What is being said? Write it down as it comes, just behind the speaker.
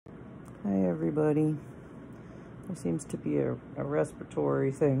Hi everybody. There seems to be a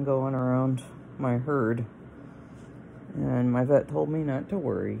respiratory thing going around my herd. And my vet told me not to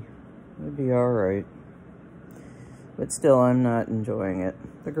worry. It'd be alright. But still, I'm not enjoying it.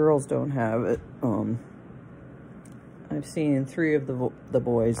 The girls don't have it. I've seen 3 of the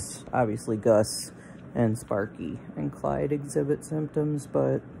boys, obviously Gus and Sparky and Clyde, exhibit symptoms,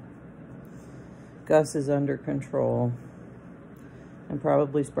 but Gus is under control. And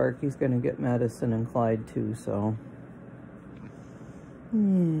probably Sparky's going to get medicine, and Clyde too, so.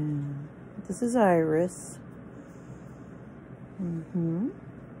 Yeah. This is Iris. And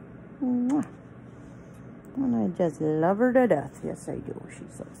I just love her to death. Yes, I do.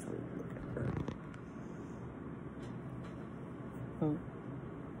 She's so sweet. Look at her. Oh.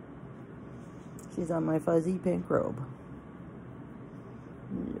 She's on my fuzzy pink robe.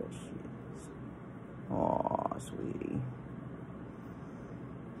 Yes, she is. Aw, sweetie.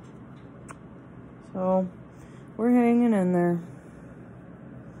 So, we're hanging in there.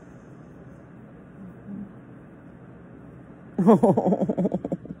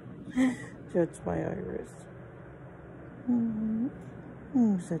 That's my Iris.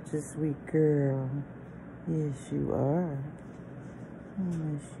 Oh, such a sweet girl. Yes, you are. Oh,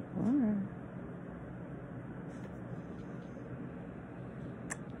 yes, you are.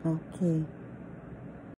 Okay.